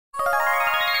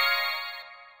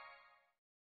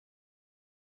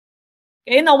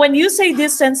Okay, now when you say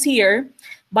distance here,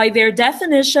 by their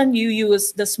definition, you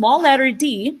use the small letter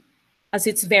d as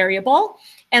its variable,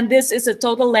 and this is the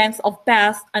total length of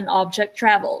path an object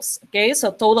travels. Okay,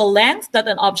 so total length that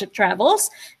an object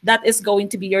travels, that is going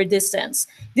to be your distance.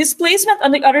 Displacement,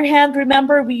 on the other hand,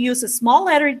 remember we use a small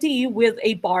letter d with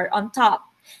a bar on top.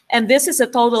 And this is the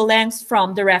total length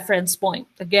from the reference point.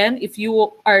 Again, if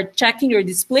you are checking your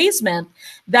displacement,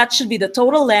 that should be the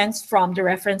total length from the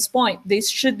reference point. This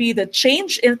should be the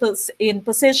change in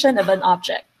position of an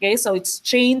object. Okay, so it's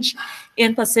change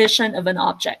in position of an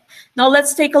object. Now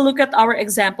let's take a look at our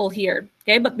example here.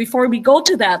 Okay, but before we go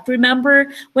to that,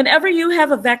 remember, whenever you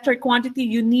have a vector quantity,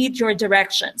 you need your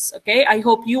directions. Okay, I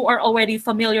hope you are already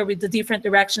familiar with the different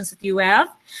directions that you have.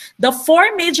 The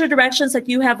four major directions that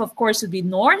you have, of course, would be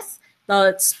north.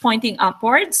 That's pointing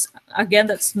upwards. Again,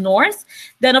 that's north.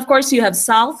 Then, of course, you have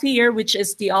south here, which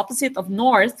is the opposite of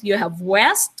north. You have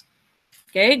west.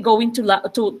 Okay, going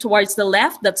towards the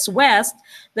left, that's west.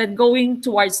 Then going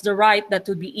towards the right, that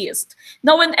would be east.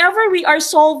 Now, whenever we are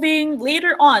solving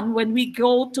later on, when we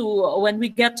get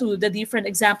to the different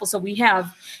examples that we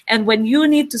have, and when you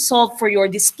need to solve for your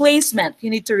displacement, you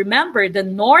need to remember the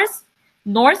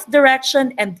north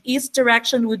direction and east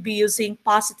direction would be using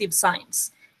positive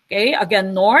signs. Okay,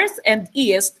 again, north and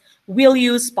east will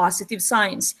use positive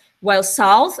signs, while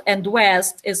south and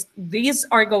west, these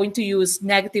are going to use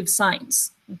negative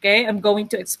signs. Okay, I'm going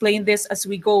to explain this as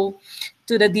we go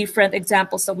to the different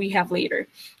examples that we have later.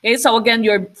 Okay, so again,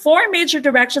 your four major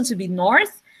directions would be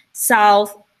north,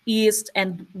 south, east,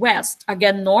 and west.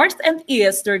 Again, north and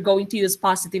east, they're going to use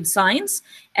positive signs,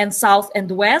 and south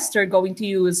and west, they're going to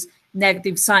use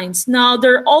negative signs. Now,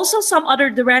 there are also some other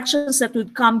directions that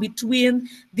would come between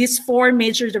these four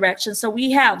major directions that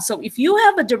we have. So if you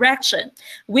have a direction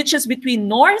which is between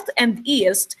north and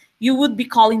east, you would be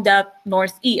calling that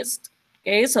northeast.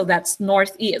 Okay, so that's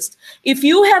northeast. If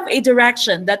you have a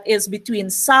direction that is between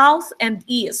south and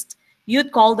east,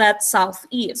 you'd call that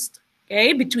southeast.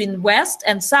 Okay, between west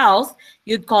and south,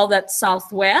 you'd call that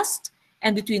southwest.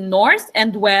 And between north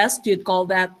and west, you'd call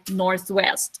that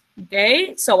northwest.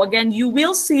 Okay, so again, you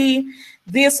will see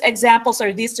these examples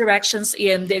or these directions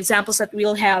in the examples that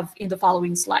we'll have in the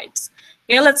following slides.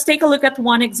 Okay, let's take a look at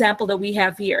one example that we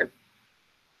have here.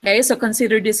 Okay, so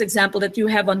consider this example that you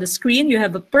have on the screen. You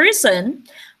have a person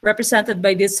represented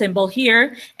by this symbol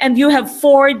here, and you have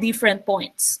four different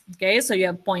points. Okay, so you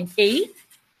have point A,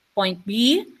 point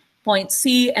B, point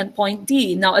C, and point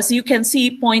D. Now, as you can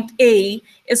see, point A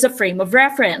is a frame of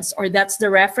reference, or that's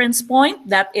the reference point.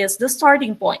 That is the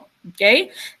starting point. Okay.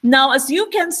 Now, as you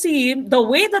can see, the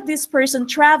way that this person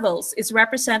travels is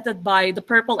represented by the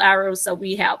purple arrows that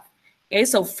we have. Okay.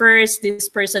 So first, this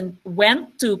person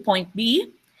went to point B,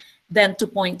 then to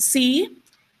point C,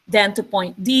 then to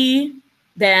point D,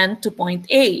 then to point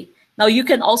A. Now, you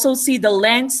can also see the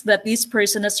lengths that this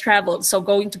person has traveled. So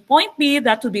going to point B,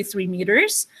 that would be 3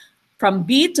 meters. From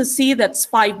B to C, that's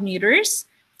 5 meters.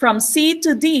 From C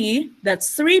to D,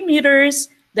 that's 3 meters.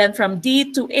 Then from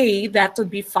D to A, that would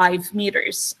be 5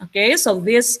 meters. Okay, so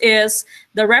this is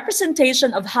the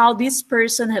representation of how this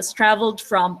person has traveled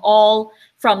from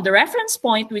the reference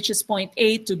point, which is point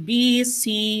A, to B,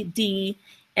 C, D,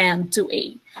 and to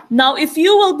A. Now, if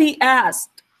you will be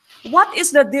asked, what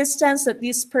is the distance that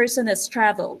this person has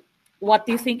traveled? What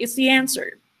do you think is the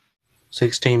answer?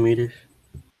 16 meters.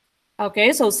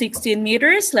 Okay, so 16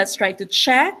 meters. Let's try to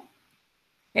check.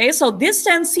 Okay, so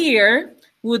distance here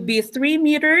would be 3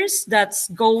 meters. That's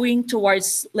going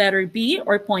towards letter B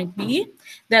or point B.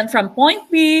 Then from point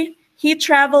B, he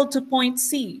traveled to point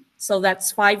C. So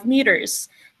that's 5 meters.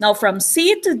 Now from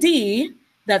C to D,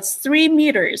 that's 3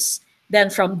 meters. Then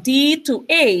from D to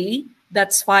A,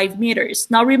 that's 5 meters.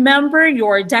 Now remember,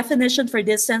 your definition for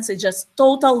distance is just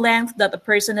total length that a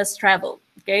person has traveled.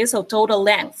 Okay, so total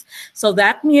length. So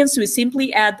that means we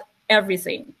simply add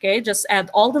everything. Okay, just add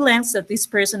all the lengths that this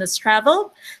person has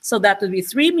traveled. So that would be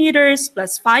 3 meters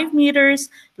plus 5 meters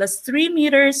plus 3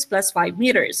 meters plus 5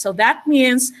 meters. So that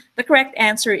means the correct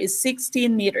answer is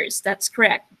 16 meters. That's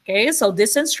correct. Okay, so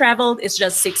distance traveled is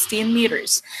just 16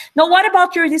 meters. Now, what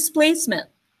about your displacement?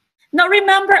 Now,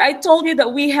 remember, I told you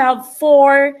that we have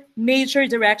 4 major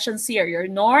directions here: your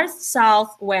north,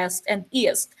 south, west, and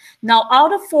east. Now,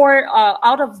 out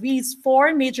of these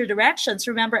 4 major directions,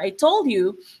 remember, I told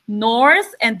you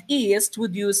north and east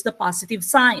would use the positive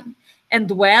sign, and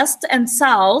west and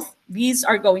south, these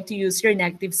are going to use your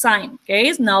negative sign.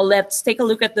 Okay, now let's take a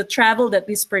look at the travel that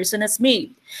this person has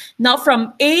made. Now,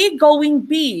 from A going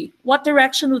B, what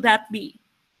direction would that be?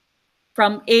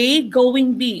 From A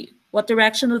going B, what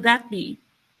direction would that be?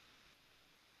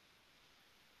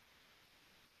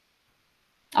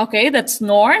 Okay, that's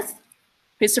north.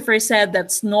 Christopher said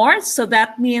that's north. So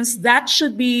that means that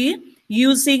should be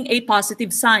using a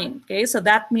positive sign. Okay, so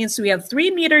that means we have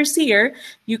 3 meters here.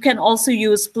 You can also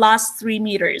use plus 3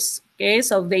 meters. Okay,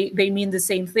 so they mean the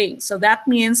same thing. So that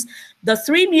means the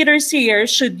 3 meters here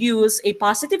should use a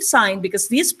positive sign because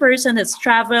this person has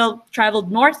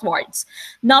traveled northwards.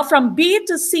 Now from B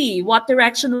to C, what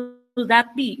direction will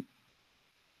that be?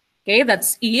 Okay,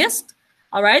 that's east.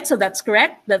 All right, so that's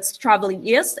correct. That's traveling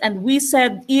east. And we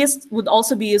said east would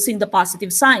also be using the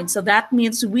positive sign. So that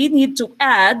means we need to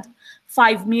add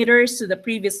 5 meters to the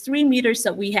previous 3 meters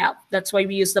that we have. That's why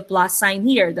we use the plus sign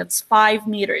here. That's 5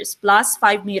 meters, plus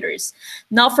 5 meters.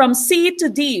 Now from C to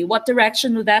D, what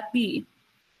direction would that be?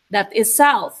 That is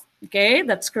south. Okay,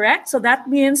 that's correct. So that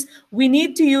means we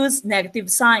need to use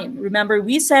negative sign. Remember,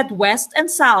 we said west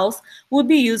and south would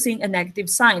be using a negative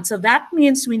sign. So that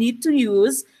means we need to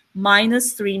use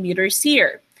minus 3 meters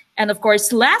here. And of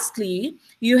course, lastly,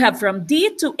 you have from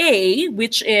D to A,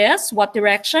 which is what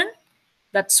direction?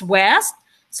 That's west.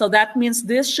 So that means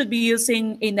this should be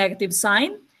using a negative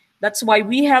sign. That's why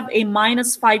we have a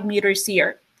minus 5 meters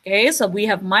here. Okay, so we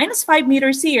have minus 5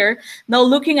 meters here. Now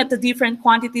looking at the different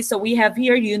quantities that we have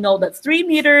here, you know that 3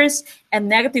 meters and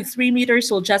negative 3 meters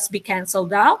will just be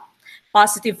canceled out.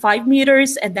 Positive 5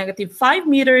 meters and negative 5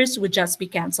 meters would just be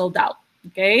canceled out.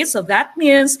 Okay, so that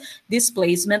means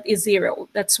displacement is 0.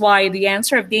 That's why the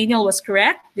answer of Daniel was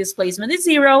correct. Displacement is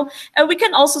 0. And we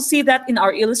can also see that in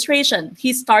our illustration.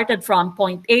 He started from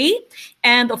point A.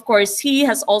 And of course, he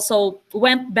has also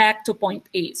went back to point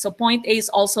A. So point A is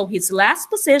also his last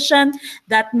position.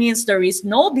 That means there is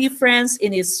no difference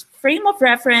in his frame of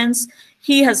reference.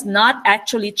 He has not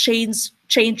actually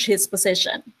changed his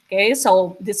position. Okay,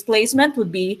 so displacement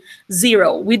would be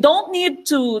 0. We don't need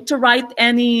to write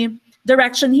any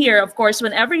direction here. Of course,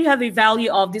 whenever you have a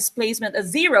value of displacement as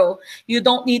 0, you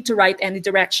don't need to write any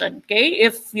direction. Okay,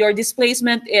 if your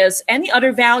displacement is any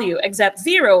other value except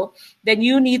 0, then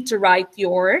you need to write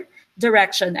your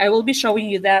direction. I will be showing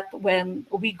you that when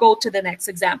we go to the next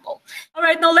example. All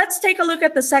right, now let's take a look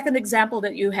at the second example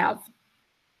that you have.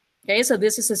 Okay, so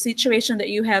this is a situation that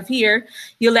you have here.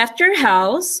 You left your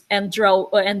house and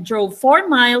drove 4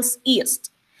 miles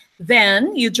east.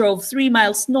 Then you drove 3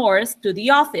 miles north to the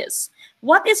office.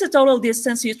 What is the total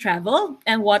distance you traveled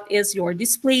and what is your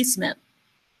displacement?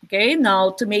 Okay,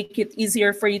 now to make it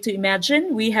easier for you to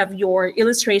imagine, we have your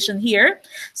illustration here.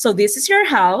 So this is your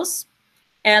house.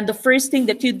 And the first thing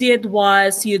that you did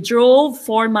was you drove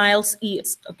 4 miles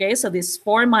east. Okay, so this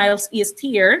 4 miles east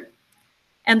here.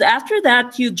 And after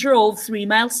that, you drove 3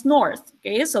 miles north.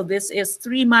 Okay, so this is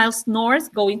 3 miles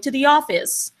north going to the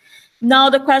office.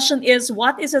 Now, the question is,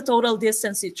 what is the total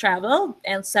distance you traveled?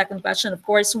 And second question, of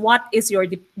course, what is your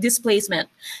displacement?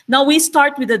 Now, we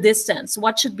start with the distance.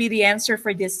 What should be the answer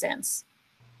for distance?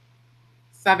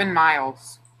 7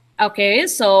 miles. Okay,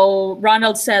 so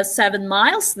Ronald says 7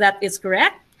 miles. That is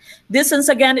correct. Distance,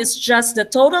 again, is just the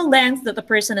total length that the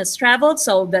person has traveled.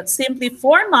 So that's simply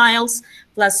 4 miles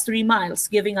plus 3 miles,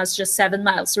 giving us just 7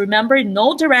 miles. Remember,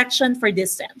 no direction for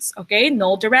distance, okay?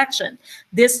 No direction.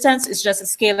 Distance is just a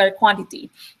scalar quantity.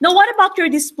 Now, what about your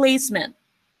displacement?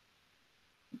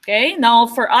 Okay, now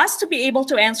for us to be able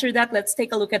to answer that, let's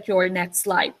take a look at your next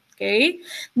slide. Okay,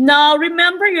 now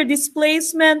remember your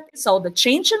displacement, so the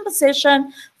change in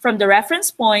position from the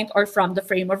reference point or from the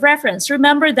frame of reference.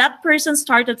 Remember that person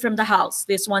started from the house,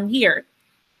 this one here.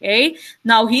 Okay,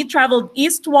 now he traveled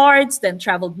eastwards, then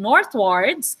traveled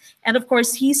northwards, and of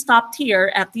course he stopped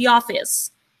here at the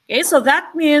office. Okay, so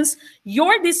that means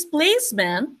your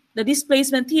displacement, the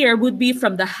displacement here would be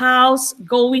from the house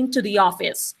going to the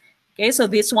office. Okay, so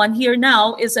this one here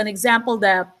now is an example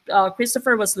that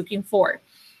Christopher was looking for.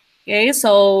 Okay,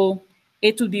 so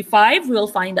it would be 5. We'll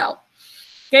find out.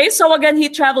 Okay, so again, he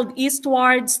traveled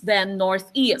eastwards, then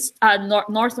northwards,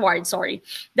 sorry.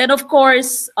 Then, of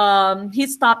course, he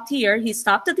stopped here. He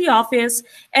stopped at the office,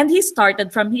 and he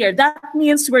started from here. That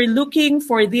means we're looking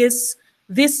for this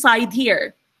side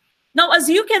here. Now, as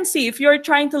you can see, if you're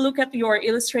trying to look at your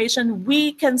illustration,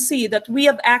 we can see that we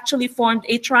have actually formed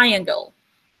a triangle.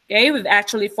 Okay, we've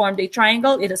actually formed a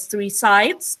triangle. It has 3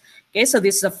 sides. Okay, so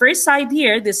this is the first side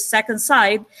here, this second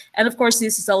side, and of course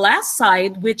this is the last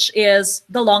side, which is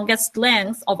the longest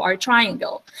length of our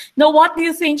triangle. Now, what do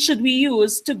you think should we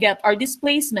use to get our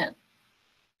displacement?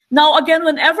 Now, again,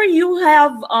 whenever you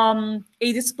have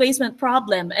a displacement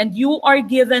problem and you are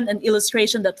given an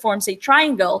illustration that forms a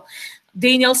triangle,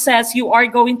 Daniel says you are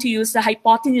going to use the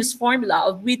hypotenuse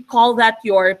formula. We call that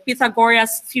your Pythagorean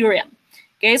theorem.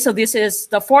 Okay, so this is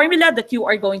the formula that you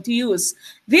are going to use.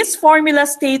 This formula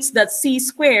states that c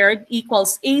squared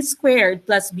equals a squared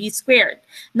plus b squared.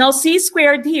 Now, c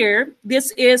squared here,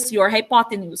 this is your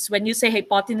hypotenuse. When you say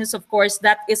hypotenuse, of course,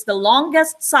 that is the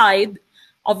longest side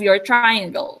of your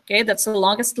triangle. Okay, that's the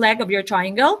longest leg of your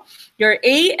triangle. Your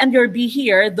A and your B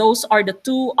here, those are the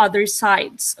two other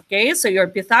sides. Okay, so your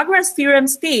Pythagoras theorem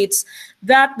states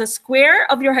that the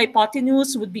square of your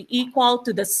hypotenuse would be equal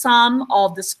to the sum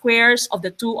of the squares of the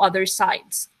two other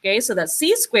sides. Okay, so that's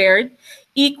c squared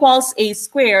equals a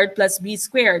squared plus b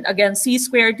squared. Again, c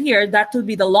squared here, that will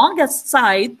be the longest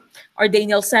side, or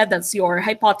Daniel said that's your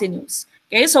hypotenuse.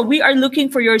 Okay, so we are looking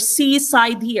for your c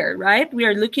side here, right? We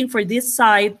are looking for this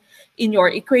side in your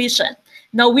equation.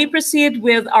 Now we proceed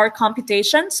with our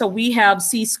computation. So we have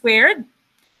c squared,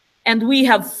 and we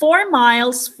have 4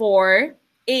 miles for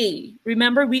A.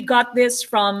 Remember, we got this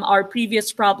from our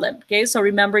previous problem. Okay, so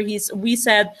remember, we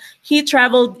said he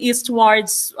traveled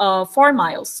eastwards 4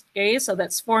 miles. Okay, so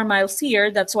that's 4 miles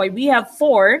here. That's why we have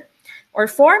 4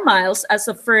 miles as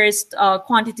the first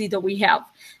quantity that we have.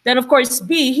 Then, of course,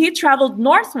 B, he traveled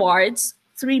northwards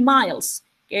 3 miles.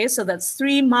 Okay, so that's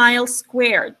 3 miles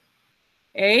squared.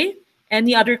 Okay,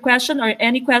 any other question or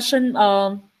any question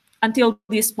until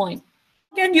this point?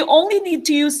 Again, you only need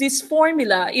to use this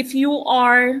formula if you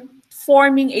are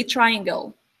forming a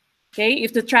triangle. Okay,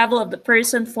 if the travel of the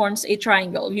person forms a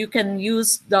triangle, you can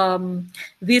use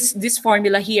this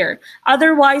formula here.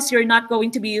 Otherwise, you're not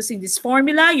going to be using this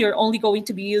formula. You're only going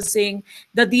to be using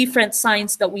the different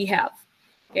signs that we have.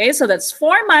 Okay, so that's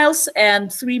 4 miles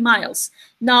and 3 miles.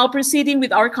 Now, proceeding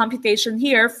with our computation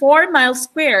here, 4 miles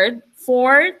squared,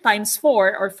 4 times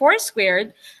 4, or 4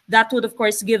 squared, that would, of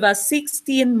course, give us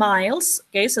 16 miles.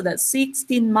 Okay, so that's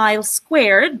 16 miles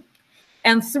squared.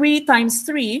 And 3 times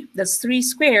 3, that's 3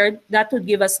 squared, that would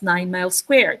give us 9 miles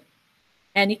squared.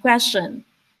 Any question?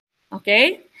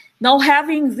 Okay, now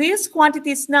having these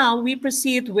quantities now, we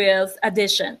proceed with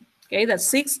addition. Okay, that's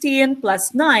 16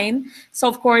 plus 9. So,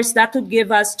 of course, that would give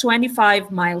us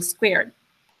 25 miles squared.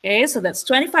 Okay, so that's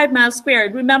 25 miles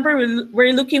squared. Remember,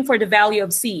 we're looking for the value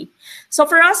of C. So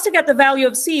for us to get the value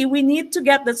of C, we need to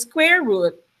get the square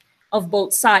root of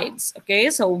both sides. Okay,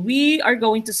 so we are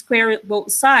going to square root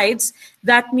both sides.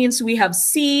 That means we have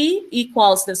C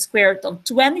equals the square root of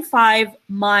 25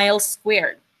 miles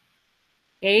squared.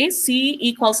 Okay, C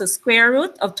equals the square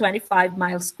root of 25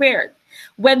 miles squared.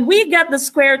 When we get the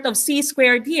square root of C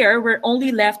squared here, we're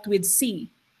only left with C.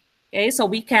 Okay, so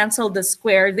we cancel the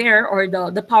square there, or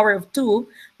the power of 2.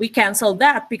 We cancel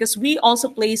that because we also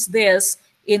place this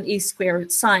in a square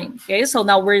root sign. Okay, so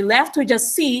now we're left with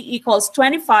just C equals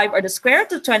 25, or the square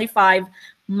root of 25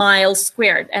 miles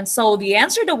squared. And so the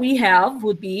answer that we have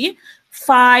would be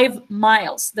 5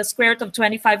 miles. The square root of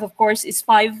 25, of course, is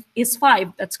 5.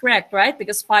 That's correct, right?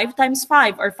 Because 5 times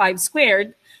 5, or 5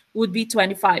 squared, would be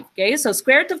 25. Okay, so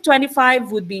square root of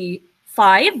 25 would be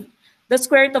 5. The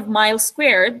square root of miles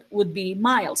squared would be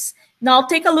miles. Now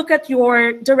take a look at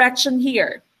your direction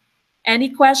here. Any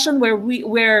question where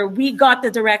we got the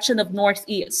direction of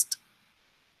northeast?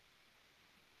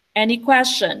 Any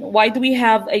question? Why do we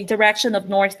have a direction of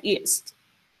northeast?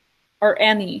 Or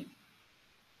any?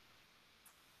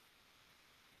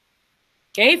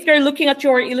 Okay, if you're looking at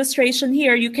your illustration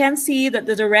here, you can see that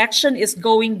the direction is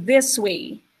going this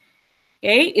way.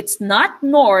 Okay, it's not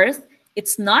north,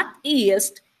 it's not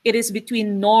east, it is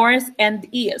between north and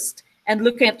east. And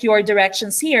looking at your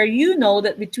directions here, you know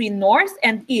that between north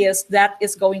and east, that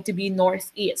is going to be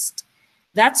northeast.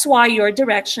 That's why your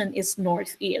direction is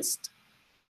northeast.